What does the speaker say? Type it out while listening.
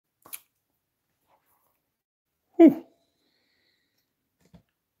Whew.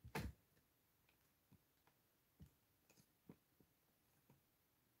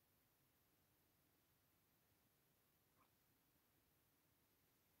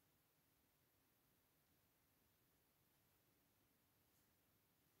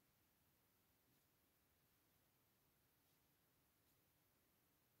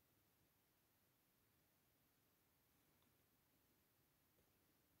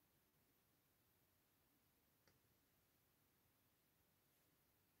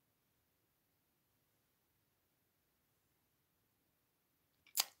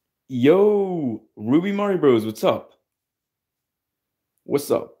 Yo, Ruby Mario Bros, what's up?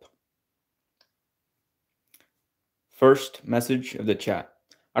 What's up? First message of the chat.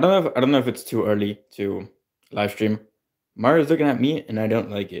 I don't know if it's too early to live stream. Mario's looking at me and I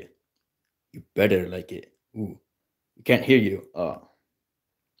don't like it. You better like it. Ooh. We can't hear you.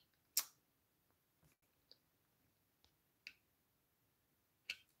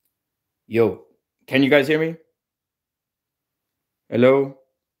 Yo, can you guys hear me? Hello?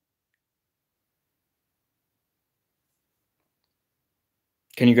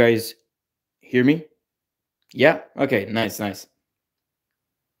 Can you guys hear me? Yeah? Okay, nice.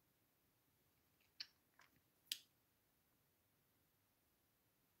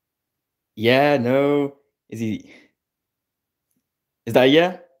 Yeah, no. Is that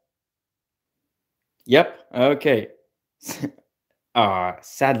yeah? Yep. Okay.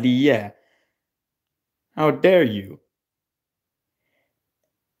 Sadly, yeah. How dare you?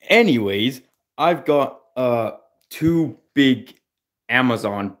 Anyways, I've got two big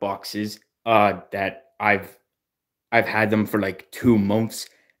Amazon boxes that I've had them for like 2 months,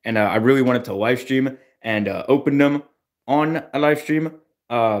 and I really wanted to live stream and open them on a live stream,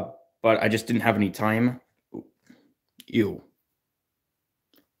 but I just didn't have any time. Ew.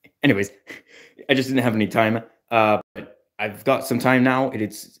 Anyways, I just didn't have any time. But I've got some time now.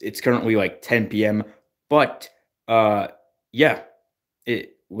 It's currently like 10 p.m. But yeah,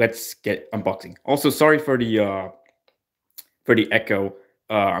 let's get unboxing. Also, sorry for the echo.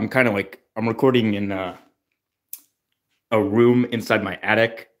 I'm kind of like I'm recording in a room inside my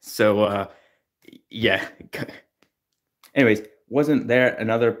attic, so yeah. Anyways, wasn't there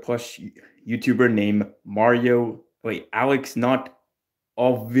another Plush YouTuber named Mario? Wait, Alex, not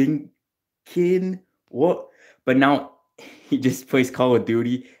Ovingkin? What? But now he just plays Call of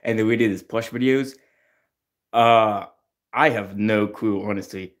Duty and deleted his Plush videos. I have no clue,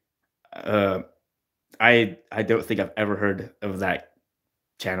 honestly. I don't think I've ever heard of that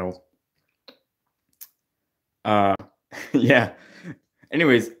channel. Yeah.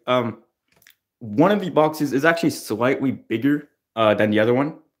 Anyways, one of the boxes is actually slightly bigger than the other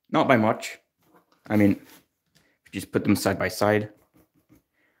one, not by much. I mean, just put them side by side.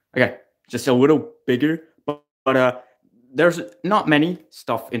 Okay, just a little bigger, but there's not many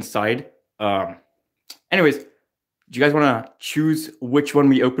stuff inside. Anyways, do you guys want to choose which one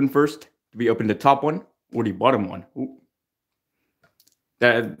we open first? Do we open the top one or the bottom one? Ooh.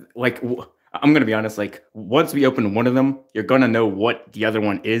 That like I'm gonna be honest. Like once we open one of them, you're gonna know what the other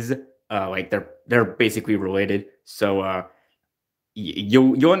one is. Like they're basically related. So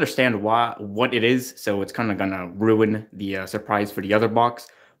you'll understand what it is. So it's kind of gonna ruin the surprise for the other box.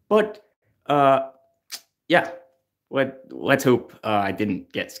 But yeah, let's hope I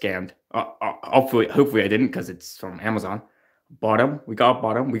didn't get scammed. Hopefully I didn't because it's from Amazon. Bottom, we got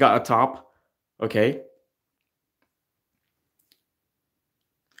bottom, we got a top. Okay.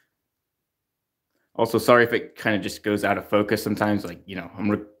 Also, sorry if it kind of just goes out of focus sometimes. Like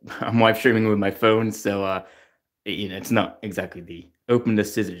I'm live streaming with my phone, so it's not exactly the open the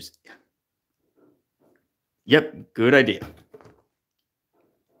scissors. Yep, good idea.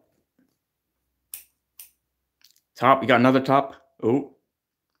 Top, we got another top. Oh,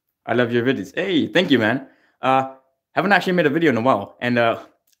 I love your videos. Hey, thank you, man. Haven't actually made a video in a while, and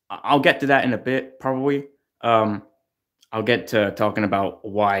I'll get to that in a bit, probably. I'll get to talking about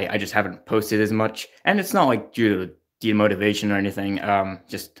why I just haven't posted as much, and it's not like due to demotivation or anything. I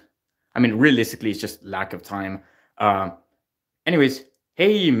mean, realistically, it's just lack of time. Anyways,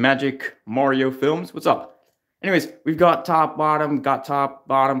 hey, Magic Mario Films, what's up? Anyways, we've got top, bottom, got top,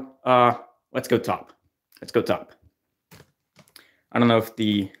 bottom. Let's go top. Let's go top. I don't know if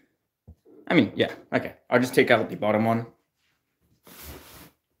I mean, yeah, okay. I'll just take out the bottom one.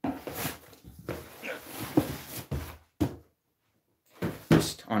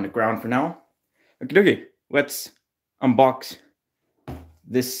 Just on the ground for now. Okay, let's unbox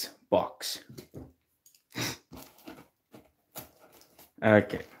this box.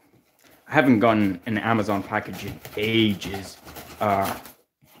 Okay. I haven't gotten an Amazon package in ages.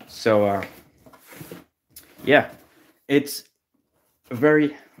 So Yeah, it's I'm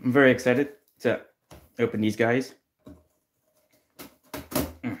very excited to open these guys.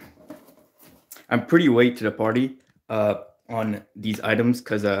 I'm pretty late to the party on these items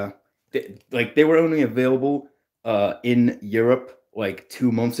because they were only available in Europe like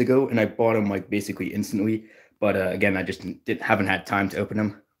 2 months ago, and I bought them like basically instantly. But again, I just haven't had time to open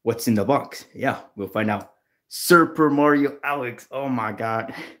them. What's in the box? Yeah, we'll find out. Super Mario Alex. Oh my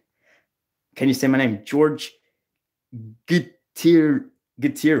god. Can you say my name? George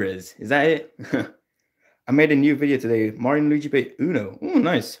Gutierrez. Is that it? I made a new video today. Mario and Luigi play Uno. Oh,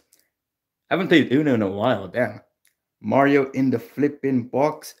 nice. Haven't played Uno in a while. Damn. Mario in the flipping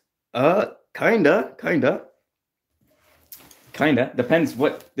box. Kinda. Depends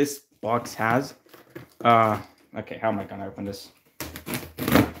what this box has. Okay, how am I gonna open this?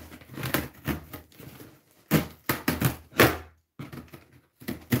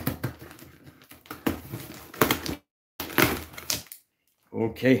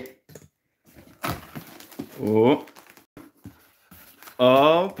 Okay.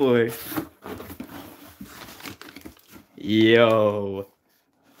 Oh boy. Yo.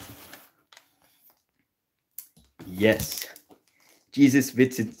 Yes. Jesus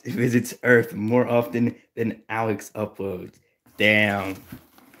visits Earth more often than Alex uploads. Damn.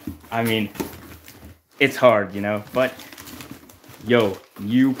 I mean, it's hard, you know, but yo,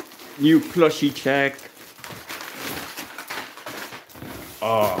 new plushie check.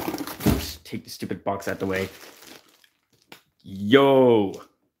 Oh, just take the stupid box out the way. Yo.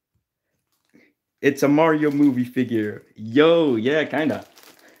 It's a Mario movie figure. Yo, yeah, kinda.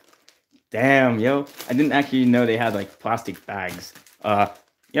 Damn, yo. I didn't actually know they had like plastic bags.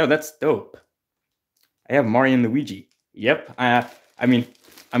 Yo, that's dope. I have Mario and Luigi. Yep. I mean,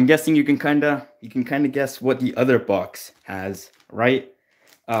 I'm guessing you can kinda guess what the other box has, right?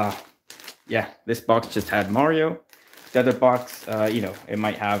 Yeah, this box just had Mario. The other box, you know, it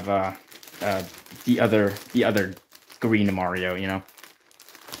might have the other green Mario, you know.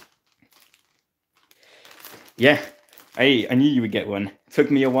 Yeah, I knew you would get one.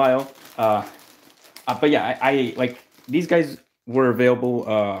 Took me a while. But yeah, I like these guys were available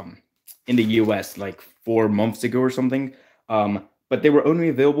in the US like 4 months ago or something. But they were only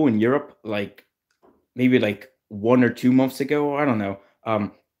available in Europe like maybe like 1 or 2 months ago. I don't know.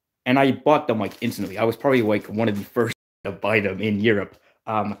 And I bought them like instantly. I was probably like one of the first to buy them in Europe.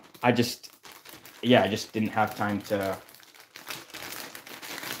 I just didn't have time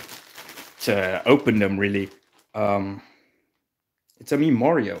to open them really. It's a me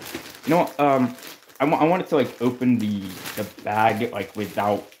Mario. You know, I wanted to like open the bag like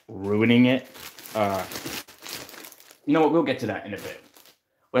without ruining it. You know what? We'll get to that in a bit.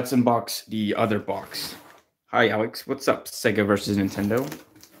 Let's unbox the other box. Hi, Alex. What's up? Sega versus Nintendo.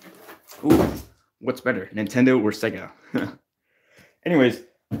 Ooh, what's better, Nintendo or Sega? Anyways,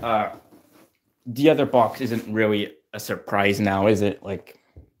 the other box isn't really a surprise now, is it? Like,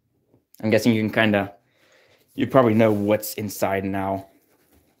 I'm guessing you can you probably know what's inside now.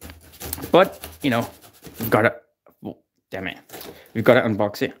 But, you know, we've got to, oh, damn it. We've got to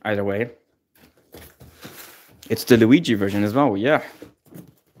unbox it either way. It's the Luigi version as well, yeah.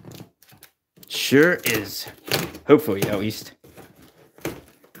 Sure is. Hopefully, at least.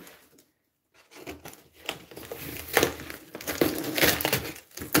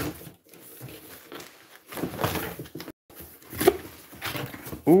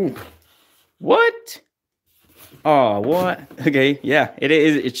 Ooh. What? Oh, what? Okay, yeah, it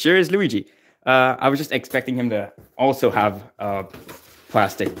is. It sure is Luigi. I was just expecting him to also have a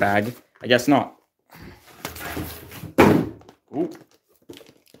plastic bag. I guess not. Ooh.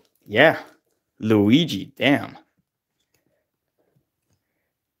 Yeah, Luigi. Damn.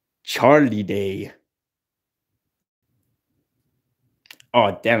 Charlie Day.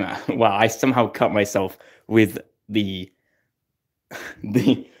 Oh, damn it. Wow, I somehow cut myself with the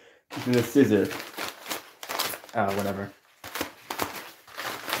the scissor. Whatever.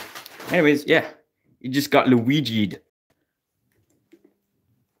 Anyways, yeah. You just got Luigi'd.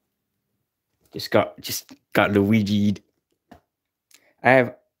 Just got Luigi'd.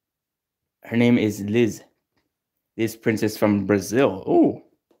 Her name is Liz. This princess from Brazil. Oh.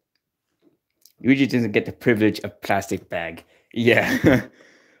 Luigi doesn't get the privilege of plastic bag. Yeah.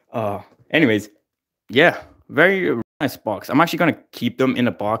 Anyways, yeah. Very nice box. I'm actually gonna keep them in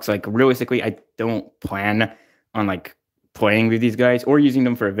a box. Like realistically, I don't plan on like playing with these guys or using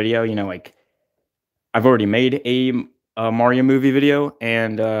them for a video. You know, like I've already made a Mario movie video,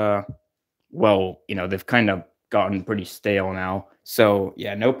 and well, you know, they've kind of gotten pretty stale now. So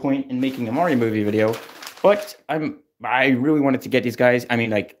yeah, no point in making a Mario movie video. But I'm I really wanted to get these guys. I mean,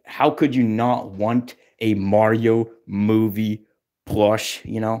 like, how could you not want a Mario movie plush?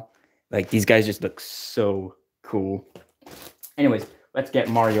 Like these guys just look so cool. Anyways, let's get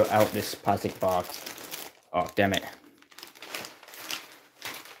Mario out this plastic box. Oh, damn it.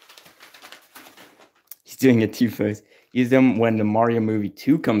 He's doing it too fast. Use them when the Mario movie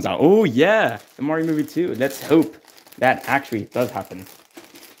 2 comes out. Oh, yeah, the Mario movie 2. Let's hope that actually does happen.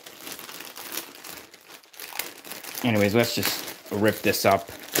 Anyways, let's just rip this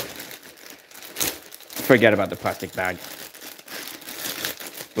up. Forget about the plastic bag.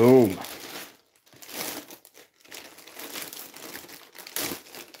 Boom.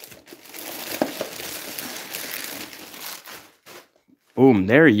 Boom,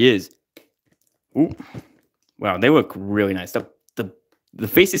 there he is. Ooh. Wow, they look really nice. The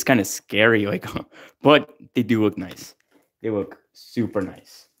face is kind of scary, like, but they do look nice. They look super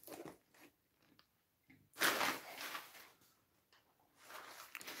nice.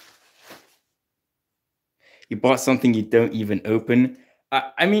 You bought something you don't even open.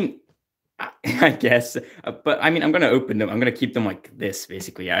 I mean, I guess, but I mean, I'm gonna open them. I'm gonna keep them like this,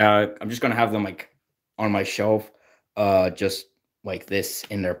 basically. I'm just gonna have them like on my shelf, just like this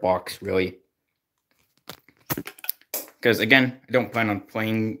in their box, really. Because again, I don't plan on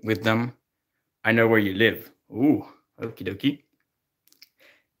playing with them. I know where you live. Ooh, okie dokie.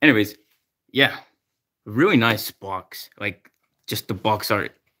 Anyways, yeah, really nice box. Like, just the box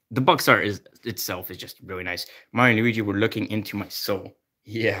art. The box art itself is just really nice. Mario and Luigi were looking into my soul.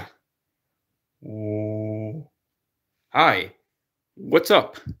 Yeah. Ooh. Hi. What's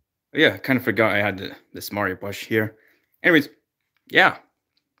up? Yeah, I kind of forgot I had this Mario plush here. Anyways, yeah.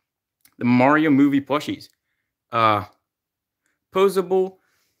 The Mario movie plushies. Posable,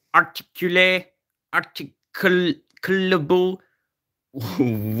 articulable,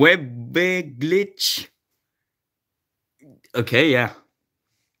 web glitch. Okay, yeah.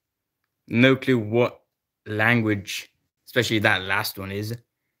 No clue what language, especially that last one is.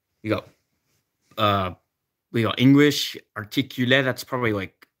 We got English, articulate, that's probably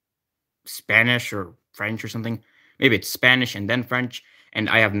like Spanish or French or something. Maybe it's Spanish and then French, and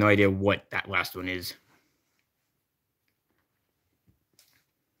I have no idea what that last one is.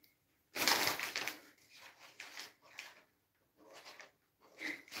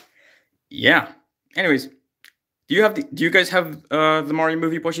 Yeah. Anyways, do you guys have the Mario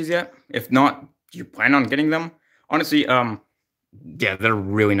movie plushies yet? If not, do you plan on getting them? Honestly, yeah, they're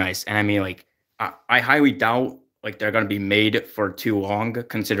really nice. And I mean, like, I highly doubt like they're gonna be made for too long,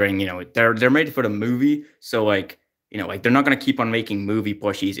 considering they're made for the movie. So like like they're not gonna keep on making movie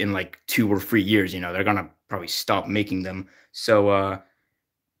plushies in like 2 or 3 years. They're gonna probably stop making them. So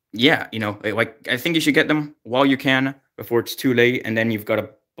yeah, like I think you should get them while you can before it's too late, and then you gotta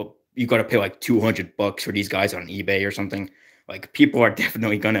pay like $200 for these guys on eBay or something. Like people are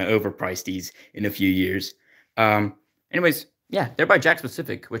definitely gonna overprice these in a few years. Anyways, yeah, they're by Jack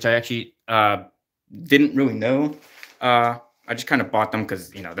Specific, which I actually didn't really know. I just kind of bought them because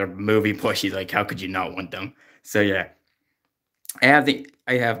they're movie plushies. Like, how could you not want them? So yeah, I have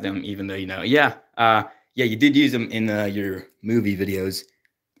them, even though yeah, yeah, you did use them in your movie videos.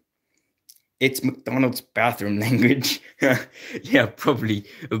 It's McDonald's bathroom language. Yeah, probably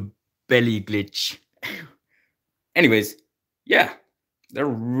a belly glitch. Anyways, yeah, they're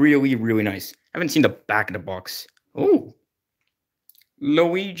really, really nice. I haven't seen the back of the box. Oh,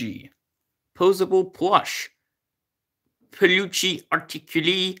 Luigi, posable plush, pelucci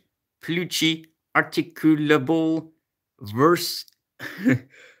articulable, verse,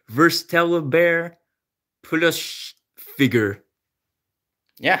 versatile bear, plush figure.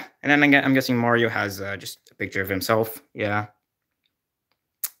 Yeah, and then I'm guessing Mario has just a picture of himself. Yeah.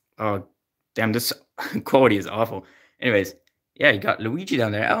 Oh, damn, this quality is awful. Anyways, yeah, you got Luigi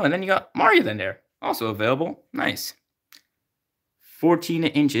down there. Oh, and then you got Mario down there. Also available. Nice. 14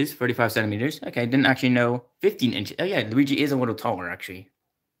 inches, 35 centimeters. Okay, didn't actually know. 15 inches. Oh, yeah, Luigi is a little taller, actually.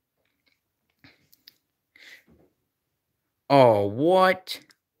 Oh, what?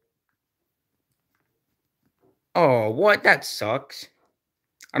 Oh, what? That sucks.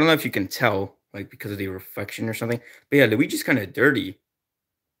 I don't know if you can tell, like, because of the reflection or something. But yeah, Luigi's kind of dirty.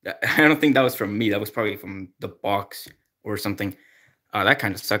 I don't think that was from me. That was probably from the box or something. That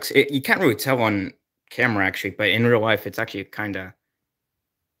kind of sucks. You can't really tell on camera, actually, but in real life, it's actually kind of...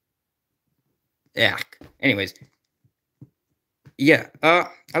 Yeah. Anyways. Yeah. I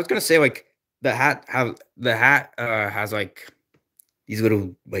was gonna say, like, the hat has like these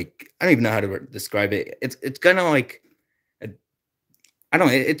little, like, I don't even know how to describe it. It's kind of like I don't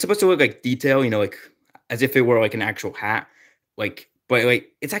know. It's supposed to look like detail, like as if it were like an actual hat, like, but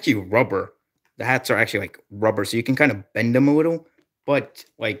like it's actually rubber the hats are actually like rubber, so you can kind of bend them a little, but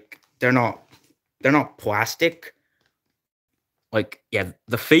like they're not plastic. Like, yeah,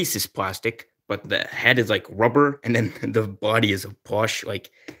 the face is plastic, but the head is like rubber, and then the body is a plush.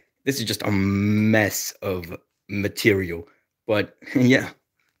 Like, this is just a mess of material. But yeah,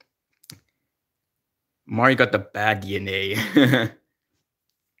 Mario got the bad DNA.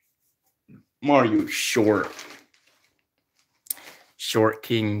 Mario short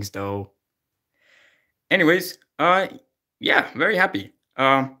kings though. Anyways, yeah, very happy.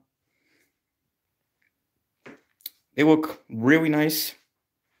 They look really nice.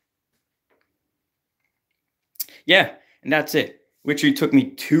 Yeah, and that's it. Literally took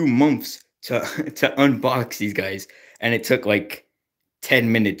me 2 months to to unbox these guys, and it took like 10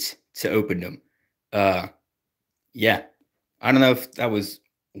 minutes to open them. Uh, yeah, I don't know if that was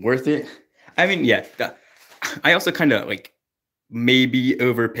worth it. I mean, yeah, I also kind of like maybe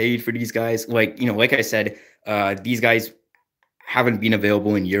overpaid for these guys. Like, like I said, these guys haven't been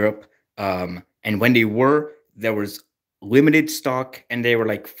available in Europe. And when they were, there was limited stock and they were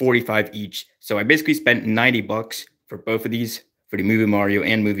like 45 each. So I basically spent $90 for both of these, for the movie Mario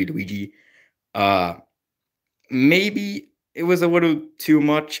and movie Luigi. Uh, Maybe it was a little too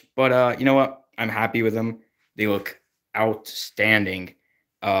much, but you know what? I'm happy with them. They look outstanding.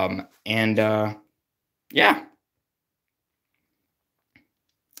 And yeah,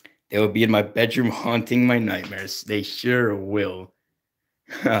 they will be in my bedroom haunting my nightmares. They sure will.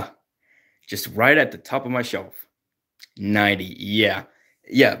 Just right at the top of my shelf. 90. Yeah.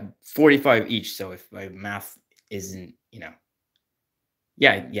 Yeah, 45 each. So if my math isn't, yeah,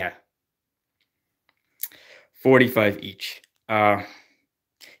 45 each.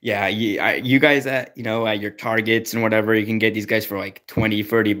 Yeah, you guys at, at your Targets and whatever, you can get these guys for like 20,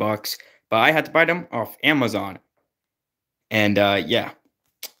 30 bucks. But I had to buy them off Amazon. And yeah,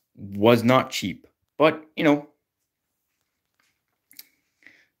 was not cheap. But,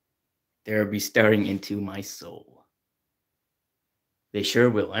 they'll be staring into my soul. They sure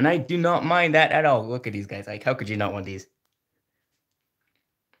will. And I do not mind that at all. Look at these guys. Like, how could you not want these?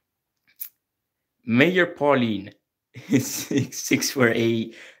 Mayor Pauline is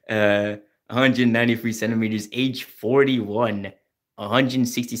 6'8", 193 centimeters, age 41,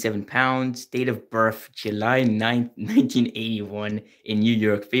 167 pounds, date of birth July 9th, 1981, in New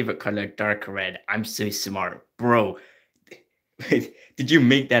York, favorite color dark red. I'm so smart. Bro, did you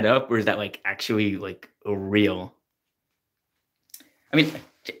make that up, or is that like actually like a real? I mean,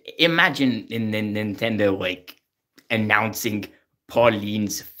 imagine in Nintendo like announcing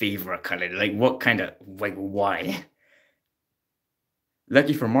Pauline's favorite color. Like, what kind of, like, why?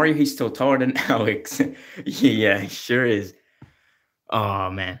 Lucky for Mario, he's still taller than Alex. Yeah, he sure is. Oh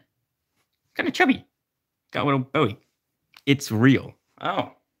man, kind of chubby. Got a little belly. It's real.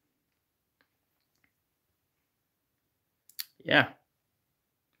 Oh, yeah.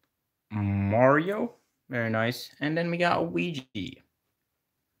 Mario, very nice. And then we got Luigi.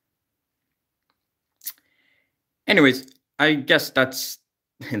 Anyways, I guess that's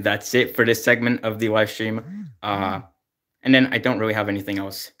that's it for this segment of the live stream. And then I don't really have anything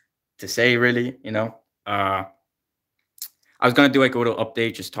else to say, really. I was gonna do like a little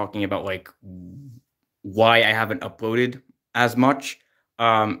update, just talking about like why I haven't uploaded as much.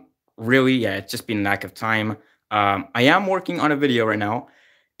 Really, yeah, it's just been lack of time. I am working on a video right now.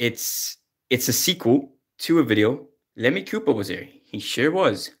 It's a sequel to a video. Lemmy Cooper was there. He sure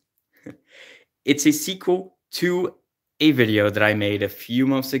was. It's a sequel to a video that I made a few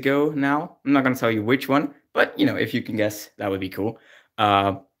months ago now. I'm not going to tell you which one, but if you can guess, that would be cool.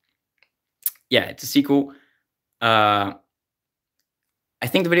 Yeah, it's a sequel. I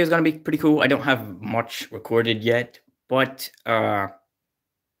think the video is going to be pretty cool. I don't have much recorded yet, but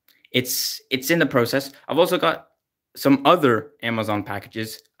it's in the process. I've also got some other Amazon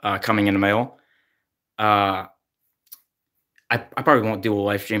packages coming in the mail. I probably won't do a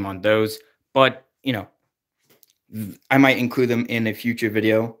live stream on those, but I might include them in a future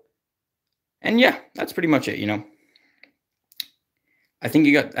video. And yeah, that's pretty much it. I think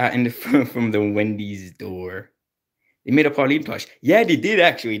you got that in from the Wendy's door. They made a Pauline plush. Yeah, they did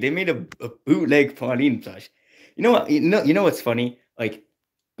actually. They made a bootleg Pauline plush. You know what? You know what's funny? Like,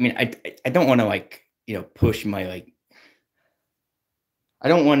 I mean, I don't want to like push my like. I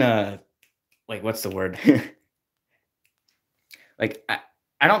don't want to like, what's the word? Like,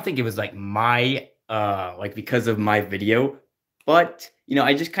 I don't think it was like my like because of my video, but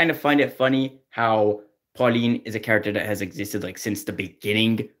I just kind of find it funny how Pauline is a character that has existed like since the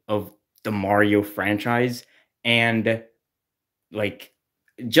beginning of the Mario franchise, and like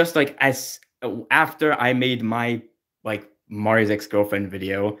just like after I made my like Mario's ex-girlfriend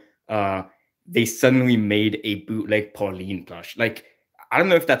video, they suddenly made a bootleg Pauline plush. Like, I don't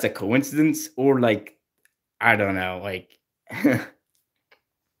know if that's a coincidence or like I don't know, like it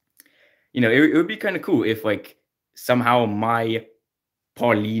would be kind of cool if like somehow my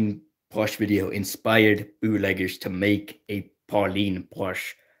Pauline plush video inspired bootleggers to make a Pauline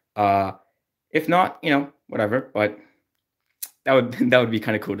plush. Uh, if not, whatever. But that would that would be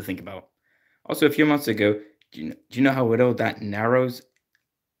kind of cool to think about. Also, a few months ago, do you know how little that narrows?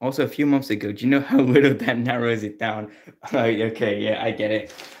 Also, a few months ago, do you know how little that narrows it down? Okay, yeah, I get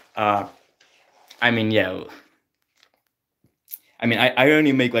it. Uh, I mean, yeah, I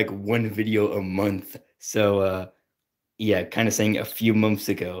only make like one video a month, so yeah, kind of saying a few months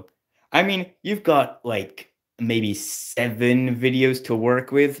ago. I mean, you've got like maybe 7 videos to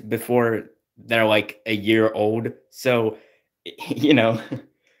work with before they're like a year old. So, you know,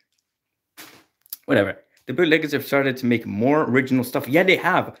 whatever. The bootleggers have started to make more original stuff. Yeah, they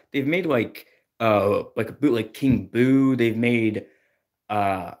have. They've made like a bootleg King Boo.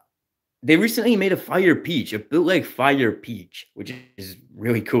 Uh they recently made a Fire Peach, a bootleg Fire Peach, which is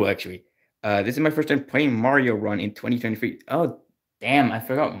really cool actually. This is my first time playing Mario Run in 2023. Oh, damn, I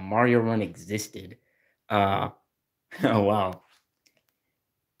forgot Mario Run existed. Uh oh wow.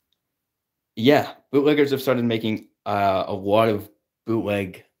 Yeah, bootleggers have started making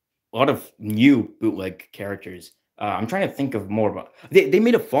bootleg a lot of new bootleg characters. I'm trying to think of more about they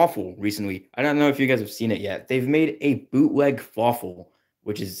made a Fawful recently. I don't know if you guys have seen it yet. They've made a bootleg Fawful,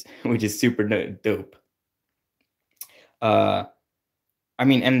 which is super dope. Uh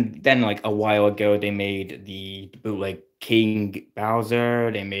and then like a while ago they made the bootleg King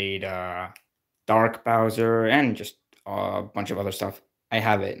Bowser, they made Dark Bowser and just a bunch of other stuff. I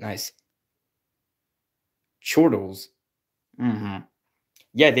have it. Nice. Chortles. Mhm.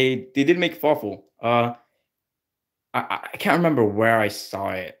 Yeah, they did make Fawful. I can't remember where I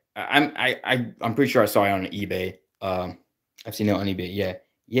saw it. I'm pretty sure I saw it on eBay. I've seen it on eBay. Yeah,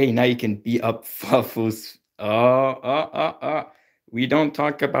 yay! Now you can beat up Fawfuls. We don't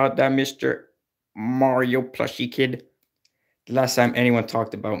talk about that, Mister Mario plushie kid. The last time anyone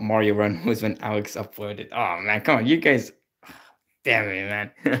talked about Mario Run was when Alex uploaded. Oh man, come on, you guys! Damn it,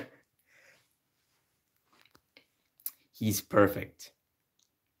 man. He's perfect.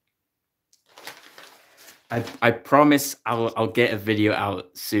 I promise I'll get a video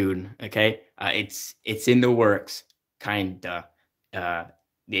out soon. Okay, it's in the works, kinda. Uh,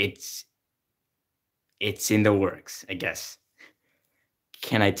 it's it's in the works, I guess.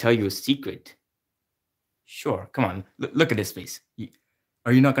 Can I tell you a secret? Sure. Come on, look at his face.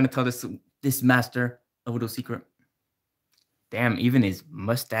 Are you not gonna tell this master a little secret? Damn, even his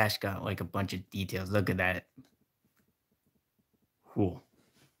mustache got like a bunch of details. Look at that. Cool.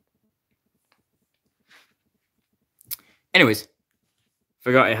 Anyways,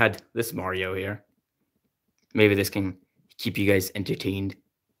 forgot I had this Mario here. Maybe this can keep you guys entertained.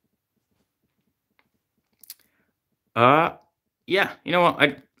 Uh, yeah, you know what?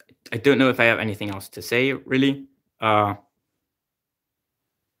 I don't know if I have anything else to say really. Uh,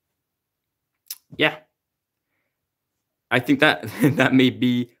 yeah, I think that that may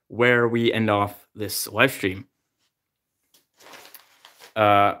be where we end off this live stream.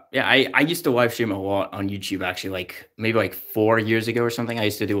 Yeah, I used to live stream a lot on YouTube actually, like maybe like 4 years ago or something. I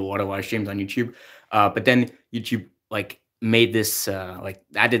used to do a lot of live streams on YouTube. But then YouTube like made this like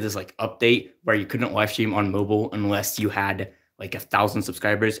added this like update where you couldn't live stream on mobile unless you had like 1,000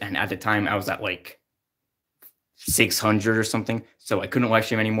 subscribers. And at the time I was at like 600 or something. So I couldn't live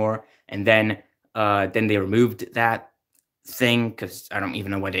stream anymore. And then they removed that thing because I don't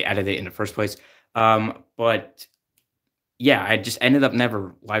even know why they added it in the first place. But yeah, I just ended up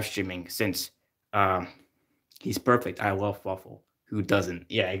never live streaming since. Um, he's perfect. I love Waffle. Who doesn't?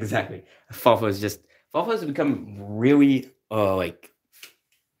 Yeah, exactly. Waffle has become really like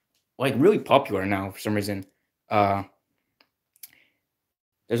really popular now for some reason. Uh,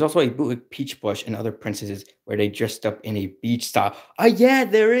 there's also a bootleg Peach Blush and other princesses where they dressed up in a beach style. Oh yeah,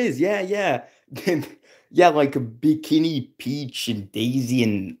 there is. Yeah, yeah, yeah, like a Bikini Peach and Daisy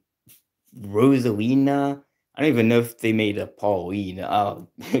and Rosalina. I don't even know if they made a Pauline. Oh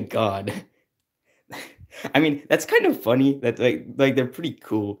God. I mean, that's kind of funny. That like they're pretty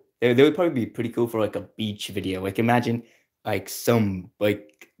cool. They would probably be pretty cool for like a beach video. Like imagine like some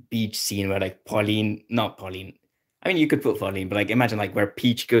like beach scene where like Pauline, not Pauline. I mean, you could put Pauline, but like imagine like where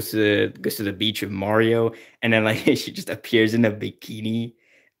Peach goes to the beach with Mario, and then like she just appears in a bikini.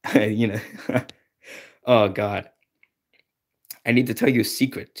 you know. Oh God. I need to tell you a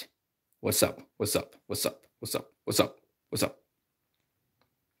secret. What's up? What's up? What's up? What's up? What's up? What's up?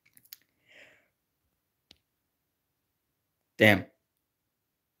 Damn.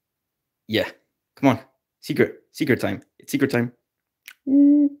 Yeah. Come on. Secret. Secret time. It's secret time.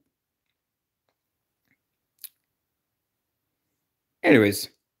 Mm. Anyways,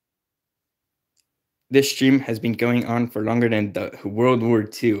 this stream has been going on for longer than the World War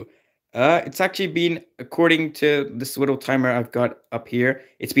II. It's actually been, according to this little timer I've got up here,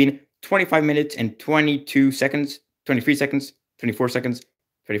 it's been 25 minutes and 22 seconds, 23 seconds, 24 seconds,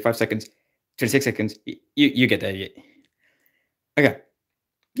 25 seconds, 26 seconds. You get that. Okay.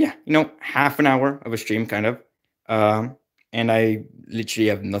 Yeah, half an hour of a stream, kind of. Um, and I literally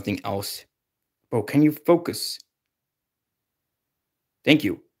have nothing else. Bro, can you focus? Thank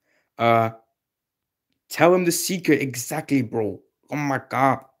you. Uh, Tell him the secret exactly, bro. Oh my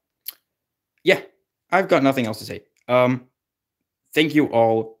god. Yeah, I've got nothing else to say. Thank you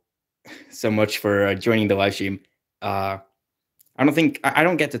all so much for joining the live stream. Uh, I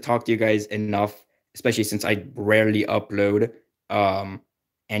don't get to talk to you guys enough, especially since I rarely upload. Um,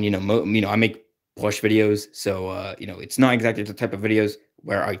 and I make plush videos, so it's not exactly the type of videos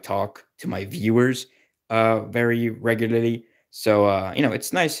where I talk to my viewers very regularly. So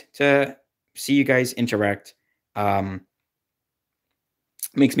it's nice to see you guys interact. Um,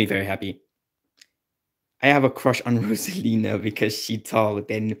 Makes me very happy. I have a crush on Rosalina because she tall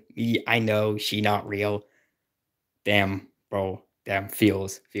than me. I know she not real. Damn, bro. Damn,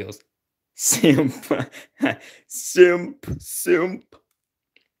 feels. Simp. Simp.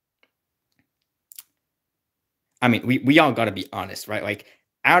 I mean, we all gotta be honest, right? Like,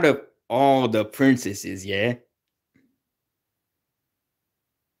 out of all the princesses, yeah.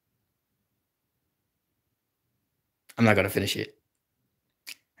 I'm not gonna finish it.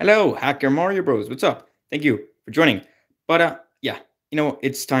 Hello, Hacker Mario Bros. What's up? Thank you for joining. But yeah,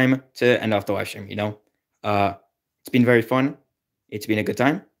 it's time to end off the live stream, Uh it's been very fun. It's been a good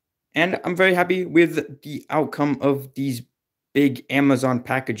time. And I'm very happy with the outcome of these big Amazon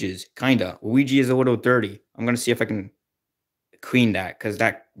packages. Kinda. Luigi is a little dirty. I'm gonna see if I can clean that because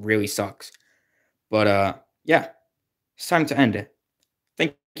that really sucks. But yeah, it's time to end it.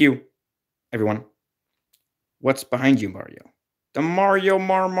 Thank you, everyone. What's behind you, Mario? The Mario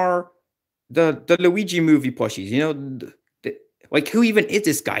Marmar, the Luigi movie plushies. Like, who even is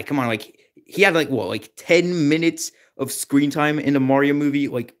this guy? Come on, like, he had like what, like 10 minutes of screen time in the Mario movie.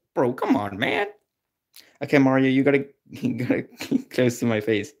 Like, bro, come on, man. Okay, Mario, you gotta keep close to my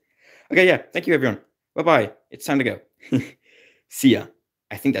face. Okay, yeah. Thank you, everyone. Bye bye. It's time to go. See ya.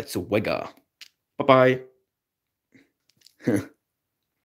 I think that's Wega. Bye bye.